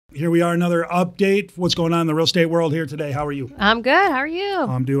Here we are, another update. What's going on in the real estate world here today? How are you? I'm good. How are you?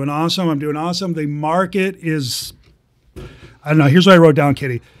 I'm doing awesome. The market is, I don't know. Here's what I wrote down,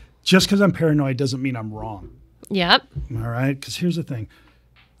 Kitty. Just because I'm paranoid doesn't mean I'm wrong. Yep. All right? Because here's the thing.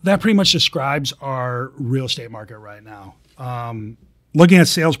 That pretty much describes our real estate market right now. Looking at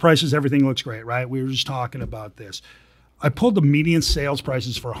sales prices, everything looks great, right? We were just talking about this. I pulled the median sales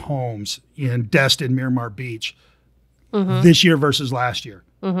prices for homes in Destin, Miramar Beach this year versus last year.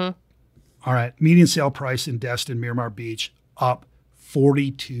 All right. Median sale price in Destin, Miramar Beach, up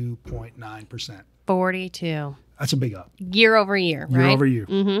 42.9%. 42. That's a big up. Year over year, right? Year over year.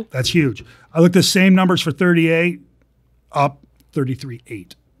 That's huge. I looked at the same numbers for 38, up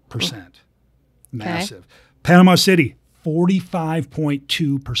 33.8%. Massive. Panama City,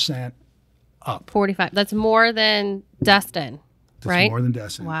 45.2% up. 45. That's more than Destin, right? That's more than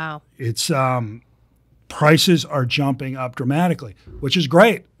Destin. Wow. It's prices are jumping up dramatically, which is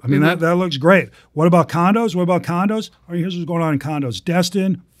great. I mean, that looks great. What about condos? All right, here's what's going on in condos.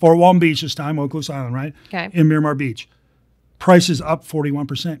 Destin, Fort Walton Beach this time, Oak Cliffs Island, right? Okay. In Miramar Beach. Prices up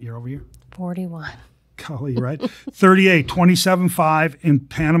 41% year over year. 41. Golly, right? 38, 27.5 in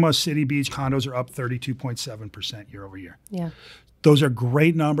Panama City Beach condos are up 32.7% year over year. Yeah. Those are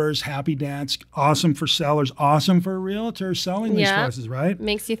great numbers. Happy dance. Awesome for sellers. Awesome for realtors selling these places, right?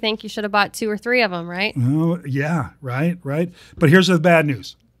 Makes you think you should have bought 2 or 3 of them, right? Oh, yeah, right. But here's the bad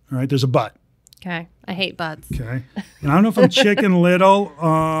news. All right, there's a but. Okay. I hate butts. Okay. And I don't know if I'm Chicken Little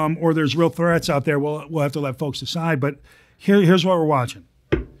or there's real threats out there. We'll have to let folks decide. But here's what we're watching.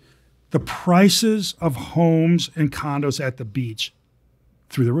 The prices of homes and condos at the beach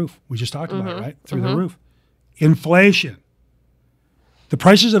through the roof. We just talked about it, right? Through the roof. Inflation. The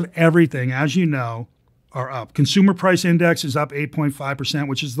prices of everything, as you know, are up. Consumer Price Index is up 8.5%,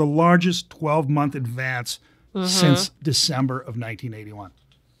 which is the largest 12-month advance since December of 1981.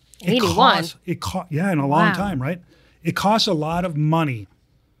 81? Yeah, in a long time, right? It costs a lot of money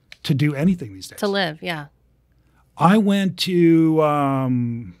to do anything these days. To live, yeah. I went to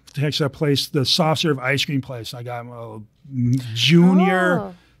actually that place, the soft serve ice cream place. I got a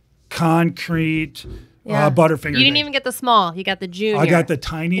junior concrete Butterfinger. You didn't even get the small. You got the junior. I got the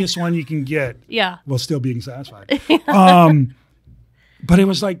tiniest one you can get. Yeah. While still being satisfied. But it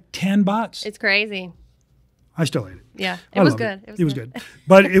was like $10. It's crazy. I still ate it. Yeah. It was good. It was good.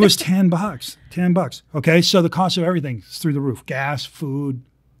 But it was $10. $10. Okay. So the cost of everything is through the roof. Gas, food,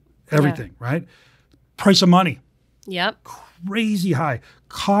 everything, right? Price of money. Yep. Crazy high.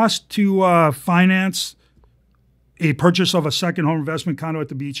 Cost to finance a purchase of a second home investment condo at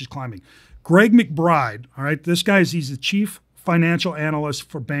the beach is climbing. Greg McBride, all right, he's the chief financial analyst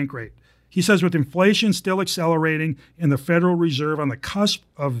for Bankrate. He says with inflation still accelerating and the Federal Reserve on the cusp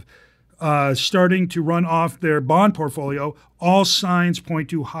of starting to run off their bond portfolio, all signs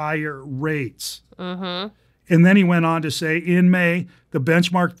point to higher rates. And then he went on to say, in May, the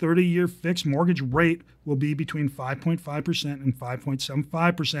benchmark 30-year fixed mortgage rate will be between 5.5% and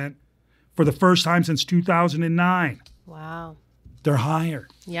 5.75% for the first time since 2009. Wow. They're higher.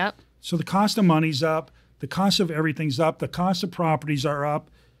 Yep. So the cost of money's up. The cost of everything's up. The cost of properties are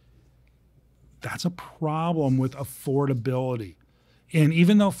up. That's a problem with affordability. And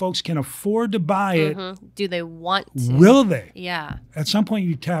even though folks can afford to buy it, do they want to? Will they? Yeah. At some point,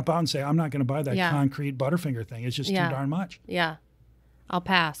 you tap out and say, I'm not going to buy that concrete Butterfinger thing. It's just too darn much. Yeah. I'll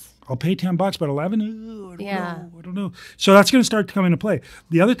pass. I'll pay $10, but 11? I don't know. So that's going to start to come into play.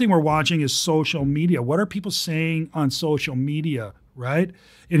 The other thing we're watching is social media. What are people saying on social media, right?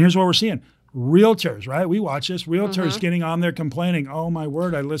 And here's what we're seeing. Realtors, right? We watch this. Realtors getting on there complaining, oh, my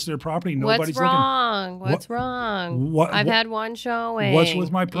word, I listed a property. Nobody's looking. What's wrong? I've had one showing. What's with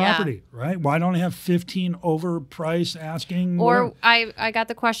my property, right? Why don't I have 15 overpriced asking? Or I got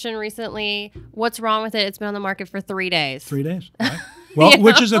the question recently, what's wrong with it? It's been on the market for 3 days. 3 days, right? Well,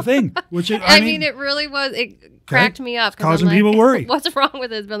 which is a thing. I mean, it really was. It cracked me up. Causing people worry. What's wrong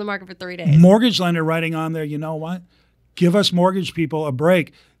with it? It's been on the market for 3 days. Mortgage lender writing on there, you know what? Give us mortgage people a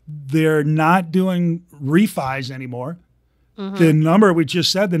break. They're not doing refis anymore. The number we just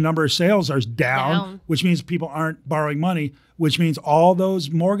said, the number of sales are down, which means people aren't borrowing money, which means all those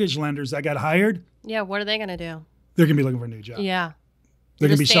mortgage lenders that got hired. Yeah, what are they going to do? They're going to be looking for a new job. Yeah. They're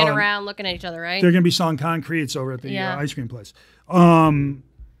going to be standing around looking at each other, right? They're going to be selling concretes over at the ice cream place.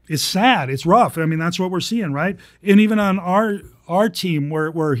 It's sad. It's rough. I mean, that's what we're seeing, right? And even on our team,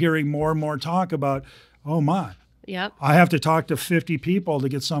 we're hearing more and more talk about, oh my, Yep. I have to talk to 50 people to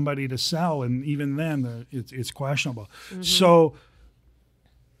get somebody to sell, and even then, it's questionable. So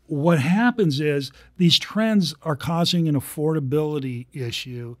what happens is these trends are causing an affordability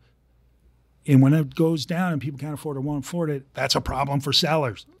issue And when it goes down and people can't afford or won't afford it, that's a problem for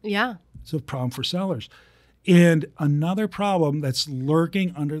sellers. Yeah. It's a problem for sellers. And another problem that's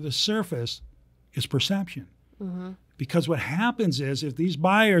lurking under the surface is perception. Because what happens is if these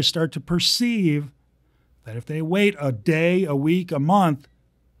buyers start to perceive that if they wait a day, a week, a month,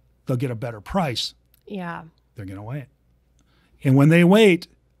 they'll get a better price. Yeah. They're going to wait. And when they wait,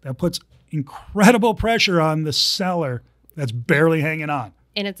 that puts incredible pressure on the seller that's barely hanging on.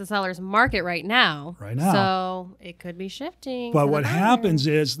 And it's a seller's market right now. Right now. So it could be shifting. But what happens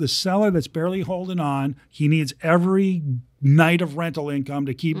is the seller that's barely holding on, he needs every night of rental income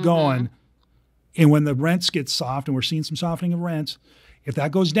to keep going. And when the rents get soft, and we're seeing some softening of rents, if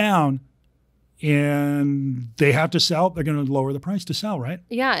that goes down and they have to sell, they're going to lower the price to sell, right?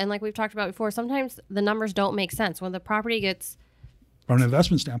 Yeah, and like we've talked about before, sometimes the numbers don't make sense. When the property gets... From an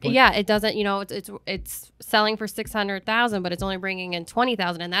investment standpoint. Yeah, it doesn't, it's selling for $600,000, but it's only bringing in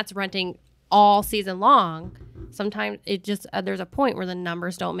 $20,000, and that's renting all season long. Sometimes it just, there's a point where the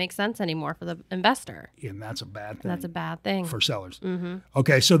numbers don't make sense anymore for the investor. And that's a bad thing. That's a bad thing. For sellers.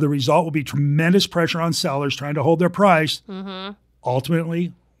 Okay, so the result will be tremendous pressure on sellers trying to hold their price.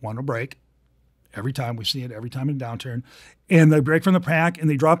 Ultimately, want to break. Every time we see it, every time in a downturn. And they break from the pack and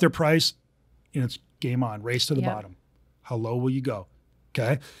they drop their price, and it's game on, race to the bottom. How low will you go?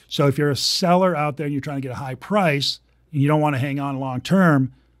 Okay, so if you're a seller out there and you're trying to get a high price and you don't want to hang on long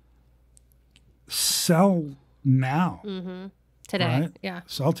term, sell now. Today. Right? Yeah.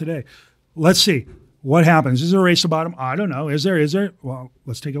 Sell today. Let's see what happens. Is there a race to bottom? I don't know. Is there? Well,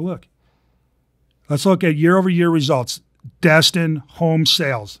 let's take a look. Let's look at year over year results. Destin home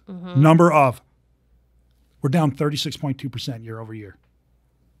sales, number of. We're down 36.2% year over year.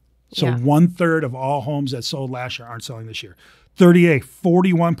 So 1/3 of all homes that sold last year aren't selling this year. 38,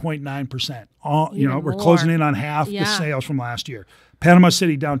 41.9%. All, we're closing in on half the sales from last year. Panama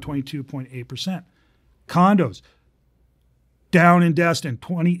City down 22.8%. Condos down in Destin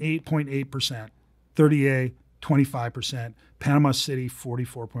 28.8%. 38, 25%. Panama City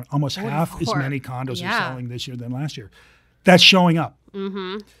 44. Almost half as many condos are selling this year than last year. That's showing up.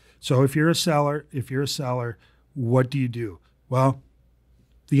 So if you're a seller, what do you do? Well,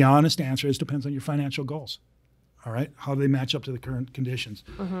 the honest answer is depends on your financial goals. All right, how do they match up to the current conditions?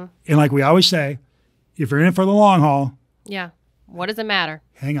 And like we always say, if you're in it for the long haul, what does it matter?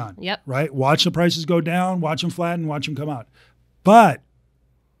 Hang on. Yep. Right, watch the prices go down, watch them flatten, watch them come out. But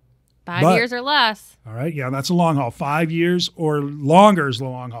 5 years or less. All right, that's a long haul. 5 years or longer is the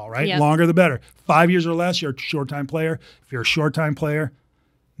long haul, right? Longer the better. 5 years or less, you're a short-time player. If you're a short-time player,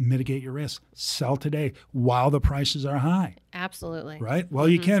 mitigate your risk. Sell today while the prices are high. Absolutely. Right? Well,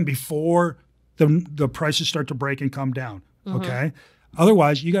 you can before the prices start to break and come down, okay?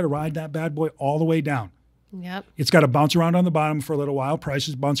 Otherwise, you got to ride that bad boy all the way down. Yep. It's got to bounce around on the bottom for a little while.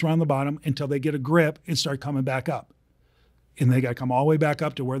 Prices bounce around the bottom until they get a grip and start coming back up. And they got to come all the way back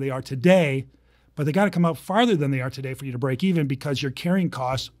up to where they are today, but they got to come up farther than they are today for you to break even because you're carrying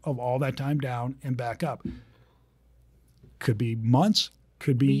costs of all that time down and back up. Could be months,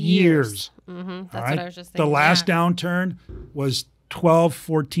 could be years. That's what I was just thinking. The last downturn was 12,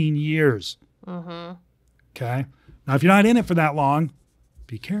 14 years. Okay. Now, if you're not in it for that long,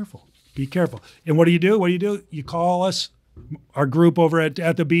 be careful. Be careful. And what do? You call us, our group over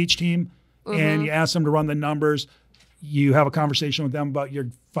at the beach team, and you ask them to run the numbers. You have a conversation with them about your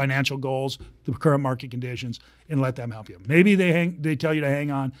financial goals, the current market conditions, and let them help you. Maybe they tell you to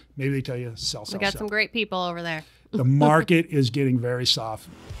hang on. Maybe they tell you sell. We got some great people over there. The market is getting very soft.